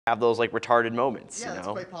have those like retarded moments, Yeah, you that's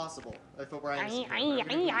know? quite possible. If O'Brien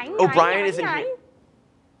O'Brien isn't here.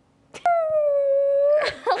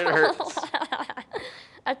 It hurts.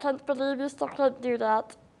 I can't believe you still can't do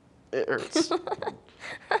that. It hurts.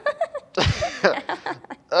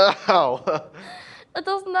 Oh. It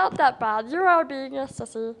is not that bad. You are being a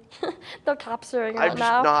sissy. They're capturing right I'm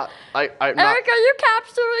now. not. I'm Eric, not. are you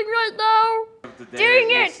capturing right now? Doing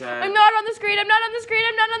it! I'm not on the screen. I'm not on the screen.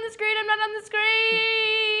 I'm not on the screen. I'm not on the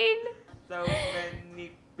screen. So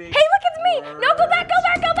many big Hey, look, it's me! No, go back, go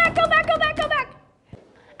back, go back, go back, go back, go back.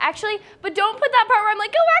 Actually, but don't put that part where I'm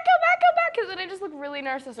like, go back, go back, go back, because then I just look really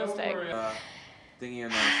narcissistic. Thingy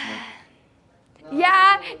announcement.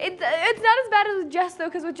 Yeah, it's not as bad as with Jess though,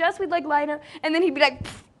 because with Jess we'd like line up, and then he'd be like,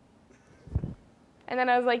 pfft. And then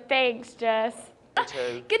I was like, thanks, Jess.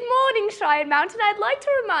 Good morning, Cheyenne Mountain. I'd like to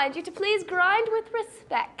remind you to please grind with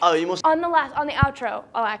respect. Oh, you must. On the outro,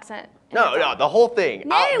 I'll accent. No, no, the whole thing.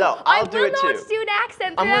 No, I'll do it too. I will not do an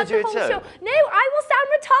accent I'm gonna throughout do the it whole too. show. No, I will sound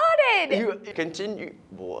retarded. You continue.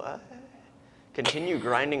 What? Continue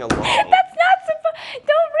grinding along. That's not supposed.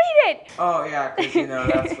 Don't read it. Oh yeah, because you know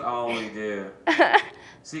that's all we do.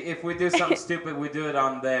 See, if we do something stupid, we do it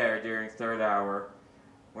on there during third hour,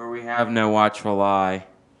 where we have no watchful eye.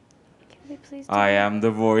 Can we please do I am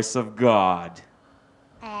the voice of God.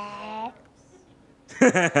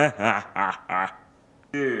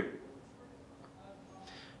 Dude.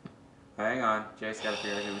 Hang on, Jay's got to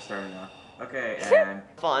figure out who we're starting on. Okay, and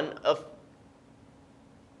Fun of.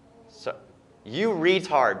 So, you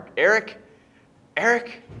retard, Eric.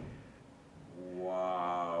 Eric.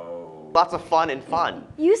 wow. Lots of fun and fun.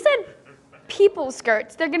 You said people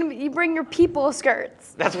skirts. They're gonna be, you bring your people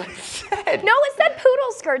skirts. That's what it said. No, it said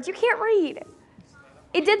poodle skirts. You can't read.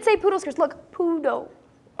 It did say poodle skirts. Look, poodle.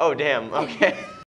 Oh damn. Okay.